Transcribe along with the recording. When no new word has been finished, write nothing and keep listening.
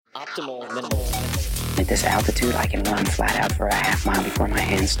Optimal minimal. At this altitude, I can run flat out for a half mile before my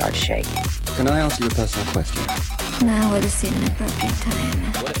hands start shaking. Can I ask you a personal question? Now would seem an appropriate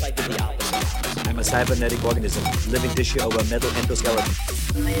time. What if I did the opposite? I'm a cybernetic organism, living tissue over a metal endoskeleton.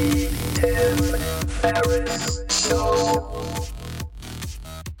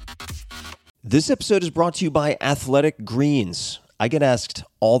 This episode is brought to you by Athletic Greens. I get asked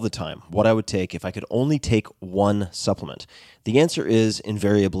all the time what I would take if I could only take one supplement. The answer is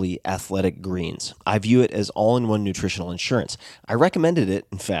invariably Athletic Greens. I view it as all-in-one nutritional insurance. I recommended it,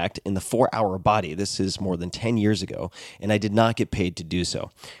 in fact, in the 4-Hour Body. This is more than 10 years ago, and I did not get paid to do so.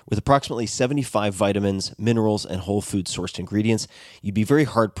 With approximately 75 vitamins, minerals, and whole food sourced ingredients, you'd be very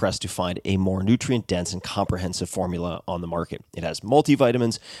hard-pressed to find a more nutrient-dense and comprehensive formula on the market. It has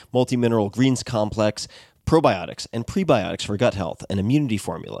multivitamins, multi-mineral greens complex, probiotics and prebiotics for gut health, an immunity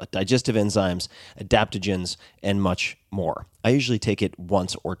formula, digestive enzymes, adaptogens, and much more. I usually take it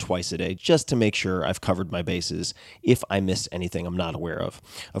once or twice a day just to make sure I've covered my bases if I missed anything I'm not aware of.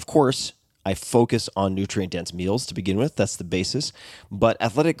 Of course, I focus on nutrient-dense meals to begin with. That's the basis. But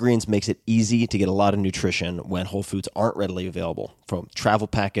Athletic Greens makes it easy to get a lot of nutrition when whole foods aren't readily available. From travel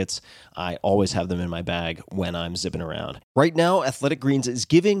packets, I always have them in my bag when I'm zipping around. Right now, Athletic Greens is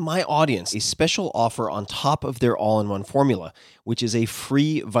giving my audience a special offer on top of their all-in-one formula, which is a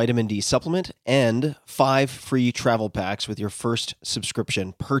free vitamin D supplement and 5 free travel packs with your first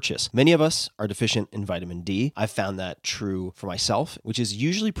subscription purchase. Many of us are deficient in vitamin D. I've found that true for myself, which is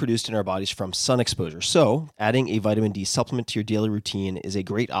usually produced in our bodies from sun exposure. So, adding a vitamin D supplement to your daily routine is a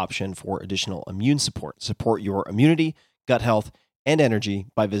great option for additional immune support. Support your immunity, gut health, and energy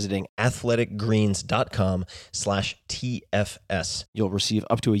by visiting athleticgreens.com/TFS. You'll receive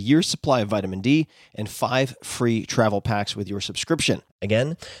up to a year's supply of vitamin D and 5 free travel packs with your subscription.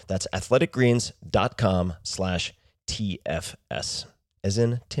 Again, that's athleticgreens.com/TFS, as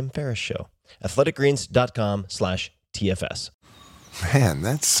in Tim Ferriss Show. athleticgreens.com/TFS. Man,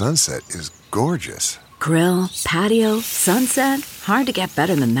 that sunset is gorgeous. Grill, patio, sunset. Hard to get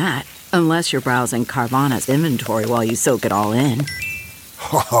better than that. Unless you're browsing Carvana's inventory while you soak it all in.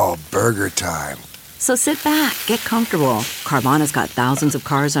 Oh, burger time. So sit back, get comfortable. Carvana's got thousands of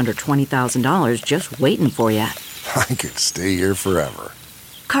cars under $20,000 just waiting for you. I could stay here forever.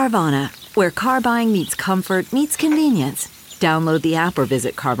 Carvana, where car buying meets comfort meets convenience. Download the app or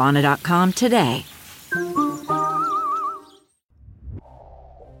visit Carvana.com today.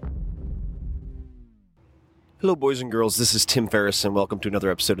 Hello, boys and girls. This is Tim Ferriss, and welcome to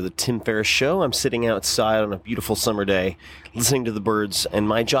another episode of The Tim Ferriss Show. I'm sitting outside on a beautiful summer day, listening to the birds, and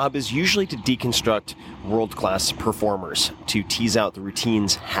my job is usually to deconstruct world-class performers, to tease out the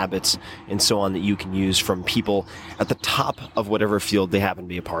routines, habits, and so on that you can use from people at the top of whatever field they happen to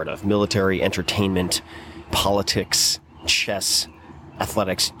be a part of. Military, entertainment, politics, chess,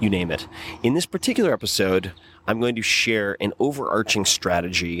 athletics, you name it. In this particular episode, I'm going to share an overarching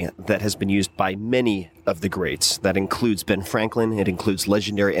strategy that has been used by many of the greats. That includes Ben Franklin, it includes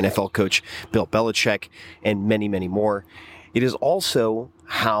legendary NFL coach Bill Belichick, and many, many more. It is also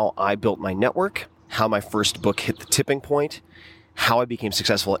how I built my network, how my first book hit the tipping point, how I became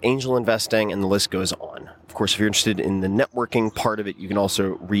successful at angel investing, and the list goes on. Of course, if you're interested in the networking part of it, you can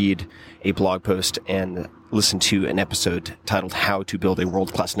also read a blog post and listen to an episode titled How to Build a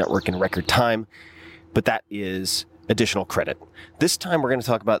World-Class Network in Record Time. But that is additional credit. This time we're going to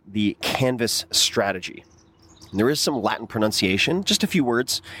talk about the Canvas strategy. There is some Latin pronunciation, just a few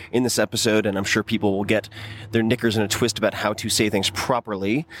words in this episode, and I'm sure people will get their knickers in a twist about how to say things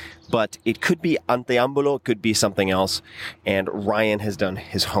properly, but it could be anteambulo, it could be something else, and Ryan has done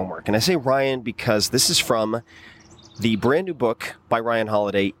his homework. And I say Ryan because this is from the brand new book by Ryan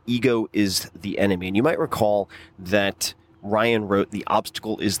Holiday, Ego is the Enemy. And you might recall that Ryan wrote The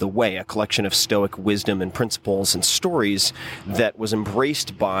Obstacle is the Way, a collection of Stoic wisdom and principles and stories that was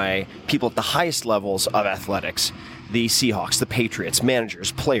embraced by people at the highest levels of athletics. The Seahawks, the Patriots,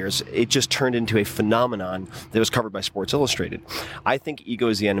 managers, players. It just turned into a phenomenon that was covered by Sports Illustrated. I think Ego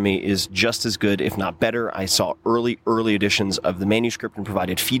is the Enemy is just as good, if not better. I saw early editions of the manuscript and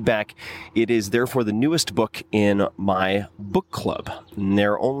provided feedback. It is therefore the newest book in my book club. And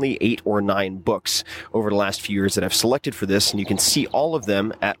there are only 8 or 9 books over the last few years that I've selected for this, and you can see all of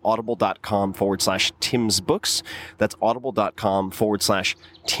them at audible.com/timsbooks. That's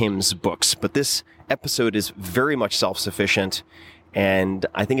audible.com/timsbooks. But this episode is very much self-sufficient, and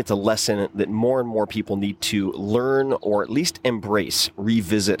I think it's a lesson that more and more people need to learn or at least embrace,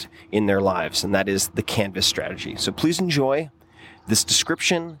 revisit in their lives, and that is the Canvas strategy. So please enjoy this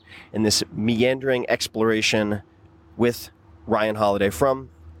description and this meandering exploration with Ryan Holiday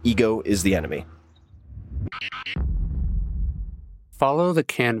from Ego is the Enemy. Follow the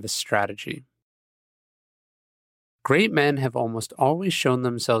canvas strategy. Great men have almost always shown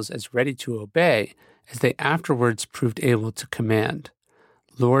themselves as ready to obey as they afterwards proved able to command.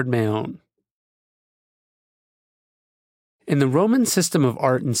 Lord Mahon. In the Roman system of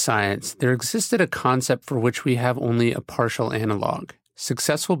art and science, there existed a concept for which we have only a partial analog.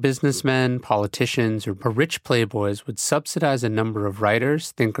 Successful businessmen, politicians, or rich playboys would subsidize a number of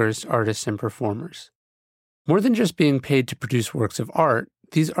writers, thinkers, artists, and performers. More than just being paid to produce works of art,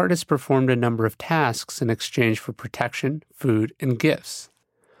 these artists performed a number of tasks in exchange for protection, food, and gifts.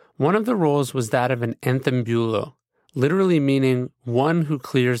 One of the roles was that of an anthembulo, literally meaning one who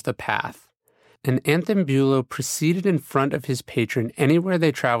clears the path. An anthembulo proceeded in front of his patron anywhere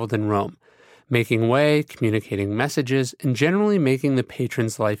they traveled in Rome, making way, communicating messages, and generally making the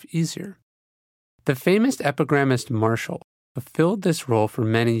patron's life easier. The famous epigrammist Martial fulfilled this role for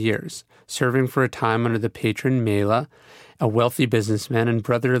many years, serving for a time under the patron Mela, a wealthy businessman and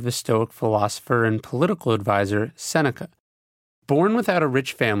brother of the Stoic philosopher and political advisor Seneca. Born without a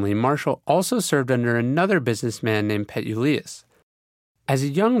rich family, Martial also served under another businessman named Petulius. As a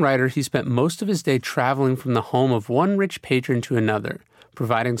young writer, he spent most of his day traveling from the home of one rich patron to another,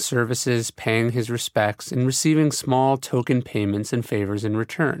 providing services, paying his respects, and receiving small token payments and favors in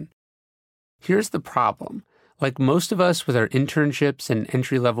return. Here's the problem. Like most of us with our internships and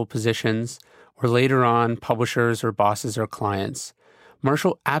entry-level positions, or later on publishers or bosses or clients,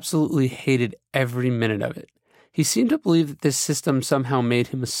 Martial absolutely hated every minute of it. He seemed to believe that this system somehow made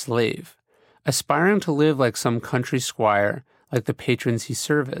him a slave. Aspiring to live like some country squire, like the patrons he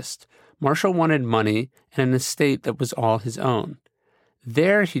serviced, Martial wanted money and an estate that was all his own.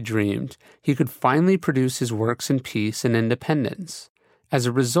 There, he dreamed, he could finally produce his works in peace and independence. As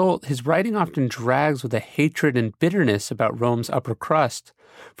a result, his writing often drags with a hatred and bitterness about Rome's upper crust,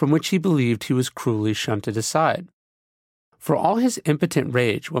 from which he believed he was cruelly shunted aside. For all his impotent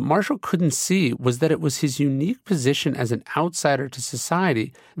rage, what Martial couldn't see was that it was his unique position as an outsider to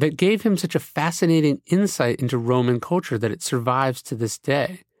society that gave him such a fascinating insight into Roman culture that it survives to this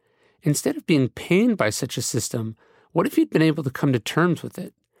day. Instead of being pained by such a system, what if he'd been able to come to terms with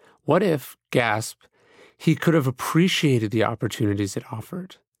it? What if, gasp, he could have appreciated the opportunities it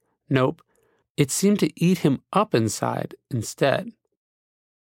offered? Nope, it seemed to eat him up inside instead.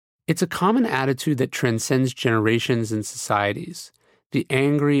 It's a common attitude that transcends generations and societies. The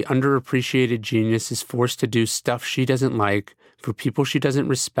angry, underappreciated genius is forced to do stuff she doesn't like for people she doesn't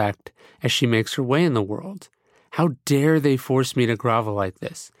respect as she makes her way in the world. How dare they force me to grovel like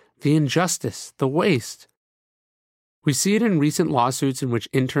this? The injustice, the waste. We see it in recent lawsuits in which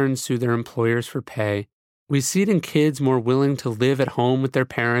interns sue their employers for pay. We see it in kids more willing to live at home with their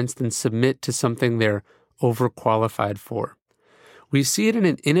parents than submit to something they're overqualified for. We see it in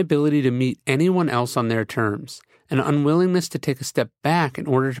an inability to meet anyone else on their terms, an unwillingness to take a step back in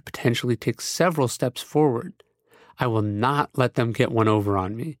order to potentially take several steps forward. I will not let them get one over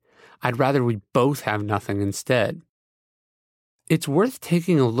on me. I'd rather we both have nothing instead. It's worth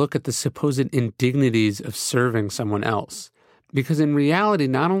taking a look at the supposed indignities of serving someone else, because in reality,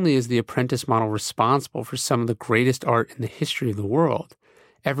 not only is the apprentice model responsible for some of the greatest art in the history of the world,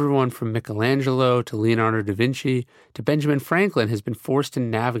 everyone from Michelangelo to Leonardo da Vinci to Benjamin Franklin has been forced to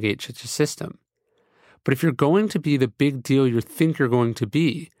navigate such a system. But if you're going to be the big deal you think you're going to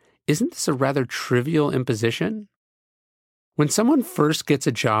be, isn't this a rather trivial imposition? When someone first gets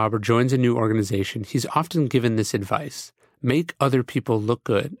a job or joins a new organization, he's often given this advice. Make other people look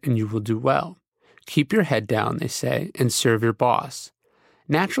good and you will do well. Keep your head down, they say, and serve your boss.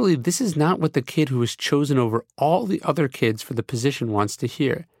 Naturally, this is not what the kid who was chosen over all the other kids for the position wants to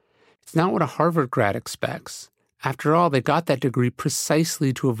hear. It's not what a Harvard grad expects. After all, they got that degree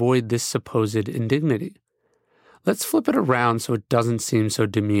precisely to avoid this supposed indignity. Let's flip it around so it doesn't seem so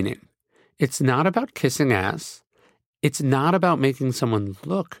demeaning. It's not about kissing ass. It's not about making someone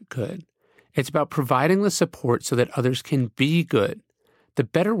look good. It's about providing the support so that others can be good. The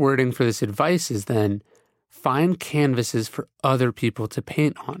better wording for this advice is then, find canvases for other people to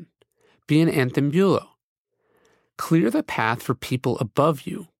paint on. Be an anthembulo. Clear the path for people above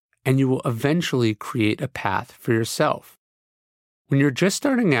you, and you will eventually create a path for yourself. When you're just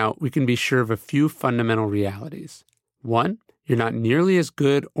starting out, we can be sure of a few fundamental realities. 1, you're not nearly as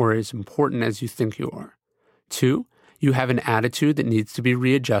good or as important as you think you are. 2, you have an attitude that needs to be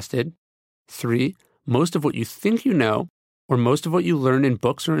readjusted. 3, most of what you think you know, or most of what you learn in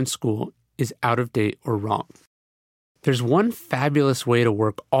books or in school, is out of date or wrong. There's one fabulous way to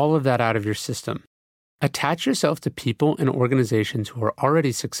work all of that out of your system. Attach yourself to people and organizations who are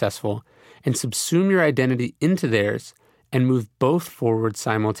already successful and subsume your identity into theirs and move both forward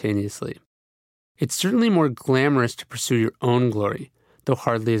simultaneously. It's certainly more glamorous to pursue your own glory, though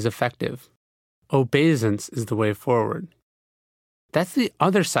hardly as effective. Obeisance is the way forward. That's the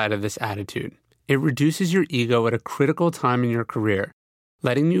other side of this attitude. It reduces your ego at a critical time in your career,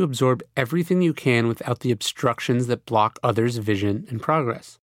 letting you absorb everything you can without the obstructions that block others' vision and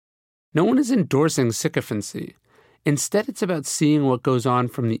progress. No one is endorsing sycophancy. Instead, it's about seeing what goes on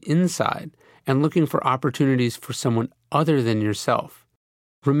from the inside and looking for opportunities for someone other than yourself.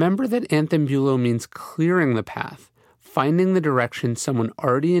 Remember that anthembulo means clearing the path, finding the direction someone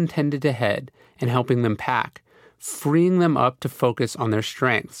already intended to head and helping them pack, freeing them up to focus on their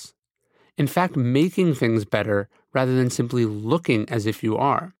strengths. In fact, making things better rather than simply looking as if you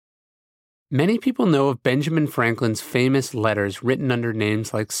are. Many people know of Benjamin Franklin's famous letters written under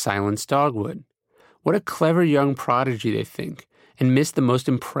names like Silence Dogwood. What a clever young prodigy, they think, and miss the most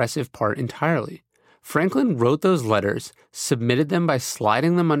impressive part entirely. Franklin wrote those letters, submitted them by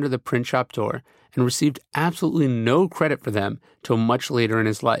sliding them under the print shop door, and received absolutely no credit for them till much later in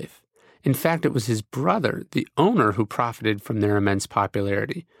his life. In fact, it was his brother, the owner, who profited from their immense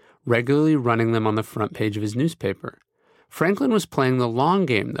popularity, regularly running them on the front page of his newspaper. Franklin was playing the long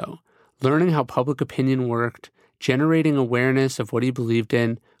game, though, learning how public opinion worked, generating awareness of what he believed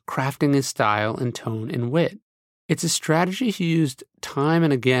in, crafting his style and tone and wit. It's a strategy he used time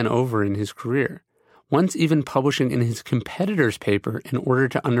and again over in his career, once even publishing in his competitor's paper in order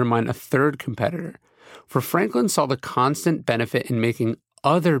to undermine a third competitor. For Franklin saw the constant benefit in making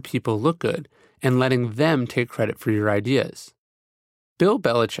other people look good and letting them take credit for your ideas. Bill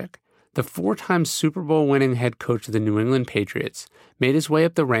Belichick, the 4-time Super Bowl winning head coach of the New England Patriots, made his way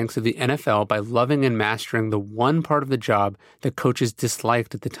up the ranks of the NFL by loving and mastering the one part of the job that coaches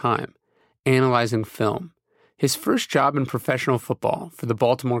disliked at the time, analyzing film. His first job in professional football for the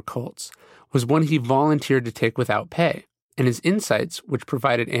Baltimore Colts was one he volunteered to take without pay, and his insights, which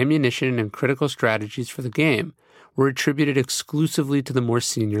provided ammunition and critical strategies for the game, were attributed exclusively to the more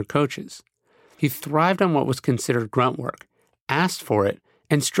senior coaches. He thrived on what was considered grunt work, asked for it,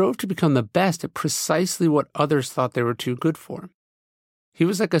 and strove to become the best at precisely what others thought they were too good for. He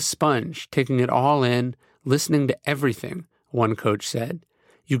was like a sponge, taking it all in, listening to everything, one coach said.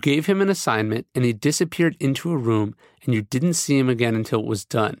 You gave him an assignment, and he disappeared into a room, and you didn't see him again until it was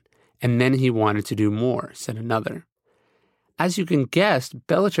done, and then he wanted to do more, said another. As you can guess,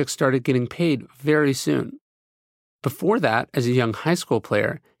 Belichick started getting paid very soon. Before that, as a young high school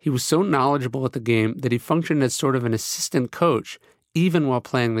player, he was so knowledgeable at the game that he functioned as sort of an assistant coach, even while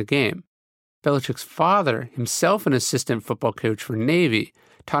playing the game. Belichick's father, himself an assistant football coach for Navy,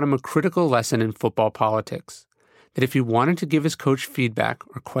 taught him a critical lesson in football politics, that if he wanted to give his coach feedback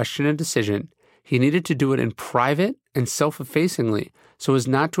or question a decision, he needed to do it in private and self-effacingly so as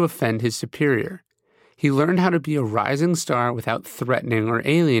not to offend his superior. He learned how to be a rising star without threatening or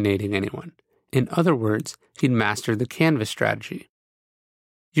alienating anyone. In other words, he'd mastered the canvas strategy.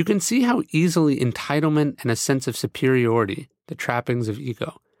 You can see how easily entitlement and a sense of superiority, the trappings of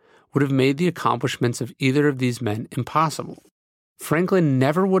ego, would have made the accomplishments of either of these men impossible. Franklin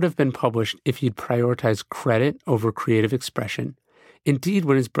never would have been published if he'd prioritized credit over creative expression. Indeed,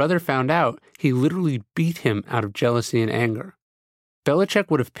 when his brother found out, he literally beat him out of jealousy and anger. Belichick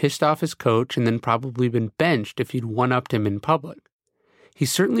would have pissed off his coach and then probably been benched if he'd one-upped him in public. He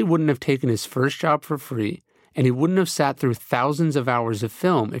certainly wouldn't have taken his first job for free, and he wouldn't have sat through thousands of hours of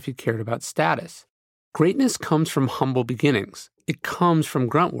film if he cared about status. Greatness comes from humble beginnings. It comes from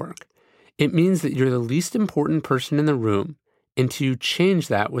grunt work. It means that you're the least important person in the room until you change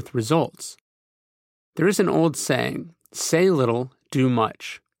that with results. There is an old saying, say little, do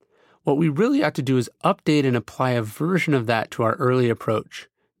much. What we really ought to do is update and apply a version of that to our early approach.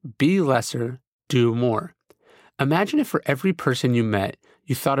 Be lesser, do more. Imagine if for every person you met,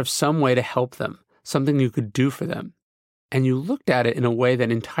 you thought of some way to help them, something you could do for them, and you looked at it in a way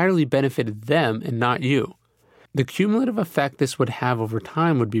that entirely benefited them and not you. The cumulative effect this would have over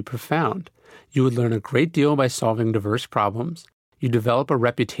time would be profound. You would learn a great deal by solving diverse problems. You'd develop a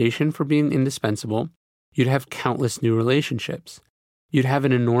reputation for being indispensable. You'd have countless new relationships. You'd have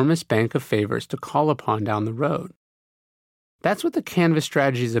an enormous bank of favors to call upon down the road. That's what the Canvas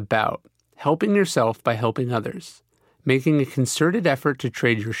strategy is about, helping yourself by helping others, making a concerted effort to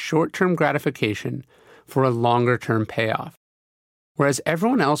trade your short-term gratification for a longer-term payoff. Whereas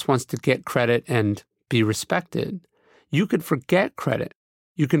everyone else wants to get credit and be respected, you could forget credit.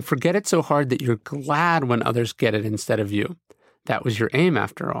 You can forget it so hard that you're glad when others get it instead of you. That was your aim,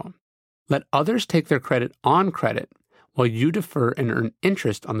 after all. Let others take their credit on credit, while you defer and earn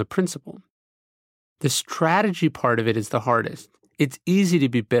interest on the principal. The strategy part of it is the hardest. It's easy to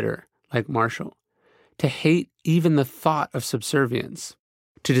be bitter, like Marshall, to hate even the thought of subservience.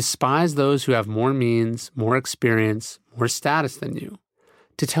 to despise those who have more means, more experience, more status than you,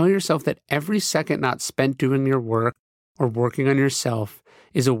 to tell yourself that every second not spent doing your work or working on yourself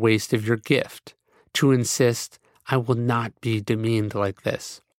is a waste of your gift, to insist, I will not be demeaned like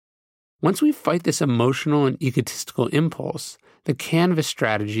this. Once we fight this emotional and egotistical impulse, the canvas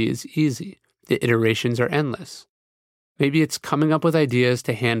strategy is easy. The iterations are endless. Maybe it's coming up with ideas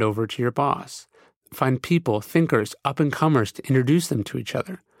to hand over to your boss. Find people, thinkers, up-and-comers to introduce them to each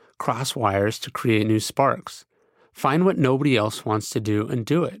other. Cross wires to create new sparks. Find what nobody else wants to do and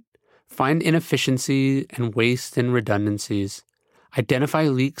do it. Find inefficiency and waste and redundancies. Identify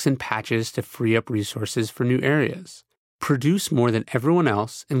leaks and patches to free up resources for new areas. Produce more than everyone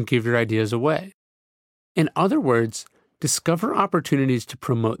else and give your ideas away. In other words, discover opportunities to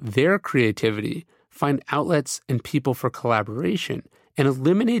promote their creativity, find outlets and people for collaboration, and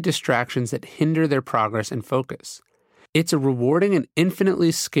eliminate distractions that hinder their progress and focus. It's a rewarding and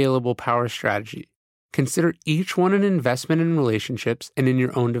infinitely scalable power strategy. Consider each one an investment in relationships and in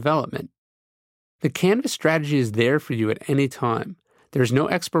your own development. The Canvas strategy is there for you at any time. There's no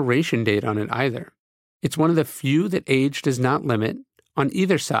expiration date on it either. It's one of the few that age does not limit. On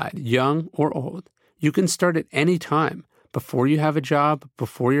either side, young or old, you can start at any time, before you have a job,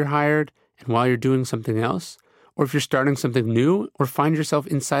 before you're hired, and while you're doing something else, or if you're starting something new, or find yourself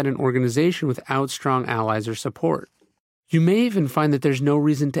inside an organization without strong allies or support. You may even find that there's no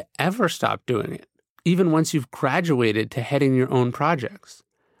reason to ever stop doing it, even once you've graduated to heading your own projects.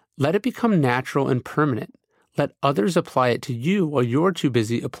 Let it become natural and permanent. Let others apply it to you while you're too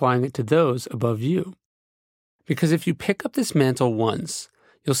busy applying it to those above you. Because if you pick up this mantle once,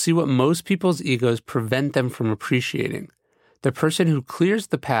 you'll see what most people's egos prevent them from appreciating. The person who clears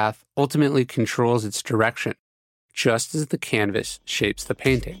the path ultimately controls its direction, just as the canvas shapes the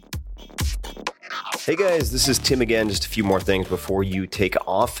painting. Hey guys, this is Tim again. Just a few more things before you take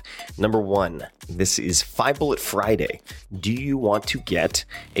off. Number one, this is 5 Bullet Friday. Do you want to get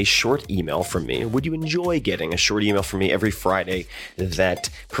a short email from me? Would you enjoy getting a short email from me every Friday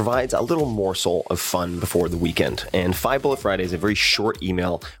that provides a little morsel of fun before the weekend? And 5 Bullet Friday is a very short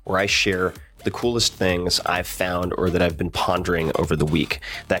email where I share the coolest things I've found or that I've been pondering over the week.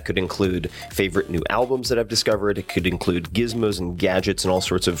 That could include favorite new albums that I've discovered. It could include gizmos and gadgets and all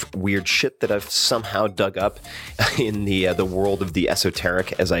sorts of weird shit that I've somehow dug up in the world of the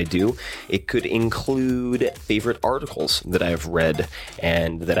esoteric as I do. It could include favorite articles that I've read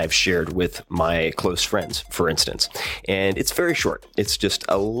and that I've shared with my close friends, for instance. And it's very short. It's just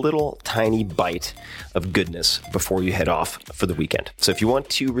a little tiny bite of goodness before you head off for the weekend. So if you want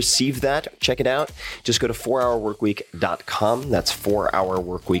to receive that, check it out. Just go to 4hourworkweek.com. That's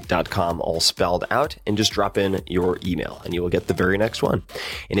 4hourworkweek.com, all spelled out, and just drop in your email and you will get the very next one.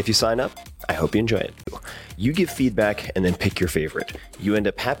 And if you sign up, I hope you enjoy it. You give feedback and then pick your favorite. You end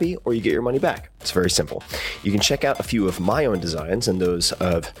up happy or you get your money back. It's very simple. You can check out a few of my own designs and those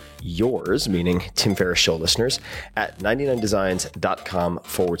of yours, meaning Tim Ferriss Show listeners, at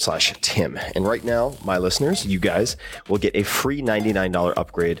 99designs.com/Tim. And right now, my listeners, you guys, will get a free $99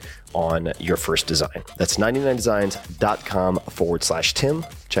 upgrade on your first design. That's 99designs.com/Tim.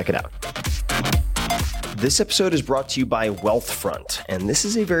 Check it out. This episode is brought to you by Wealthfront, and this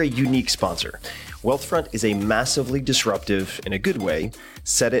is a very unique sponsor. Wealthfront is a massively disruptive, in a good way,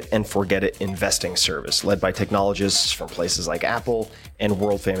 set it and forget it investing service led by technologists from places like Apple and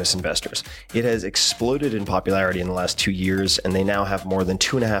world-famous investors. It has exploded in popularity in the last 2 years, and they now have more than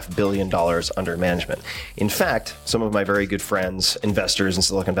 $2.5 billion under management. In fact, some of my very good friends, investors in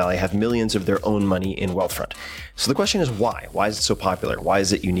Silicon Valley, have millions of their own money in Wealthfront. So the question is why? Why is it so popular? Why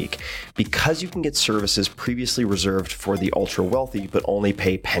is it unique? Because you can get services previously reserved for the ultra-wealthy, but only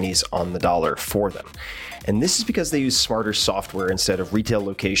pay pennies on the dollar for them. And this is because they use smarter software instead of retail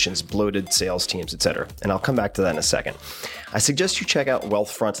locations, bloated sales teams, etc. And I'll come back to that in a second. I suggest you check out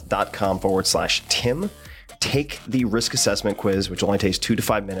wealthfront.com/Tim. Take the risk assessment quiz, which only takes 2 to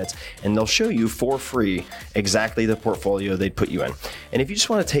 5 minutes, and they'll show you for free exactly the portfolio they'd put you in. And if you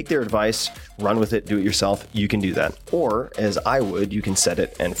just want to take their advice, run with it, do it yourself, you can do that. Or, as I would, you can set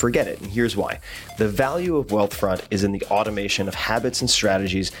it and forget it. And here's why. The value of Wealthfront is in the automation of habits and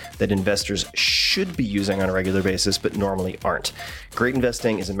strategies that investors should be using on a regular basis, but normally aren't. Great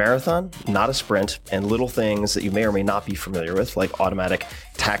investing is a marathon, not a sprint, and little things that you may or may not be familiar with, like automatic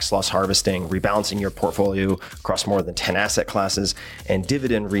tax loss harvesting, rebalancing your portfolio across more than 10 asset classes, and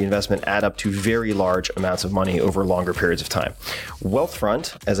dividend reinvestment add up to very large amounts of money over longer periods of time.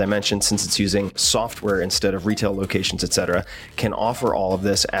 Wealthfront, as I mentioned, since it's using software instead of retail locations, etc., can offer all of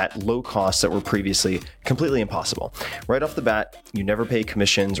this at low costs that were previously completely impossible. Right off the bat, you never pay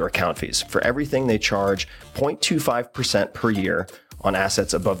commissions or account fees. For everything, they charge 0.25% per year on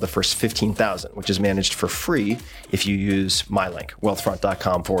assets above the first 15,000, which is managed for free if you use my link,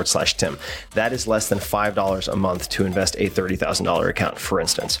 wealthfront.com/Tim. That is less than $5 a month to invest a $30,000 account, for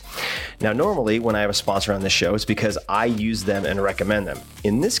instance. Now, normally when I have a sponsor on this show, it's because I use them and recommend them.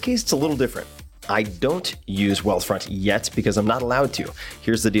 In this case, it's a little different. I don't use Wealthfront yet because I'm not allowed to.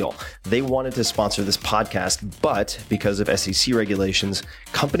 Here's the deal. They wanted to sponsor this podcast, but because of SEC regulations,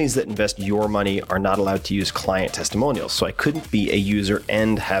 companies that invest your money are not allowed to use client testimonials. So I couldn't be a user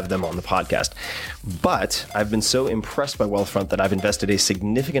and have them on the podcast. But I've been so impressed by Wealthfront that I've invested a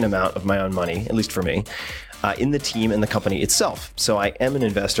significant amount of my own money, at least for me, in the team and the company itself. So I am an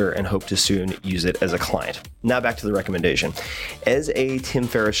investor and hope to soon use it as a client. Now back to the recommendation. As a Tim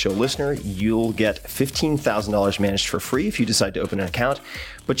Ferriss Show listener, you'll get $15,000 managed for free if you decide to open an account,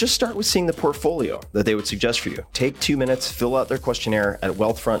 but just start with seeing the portfolio that they would suggest for you. Take 2 minutes, fill out their questionnaire at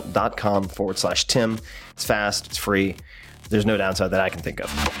wealthfront.com/Tim. It's fast, it's free. There's no downside that I can think of.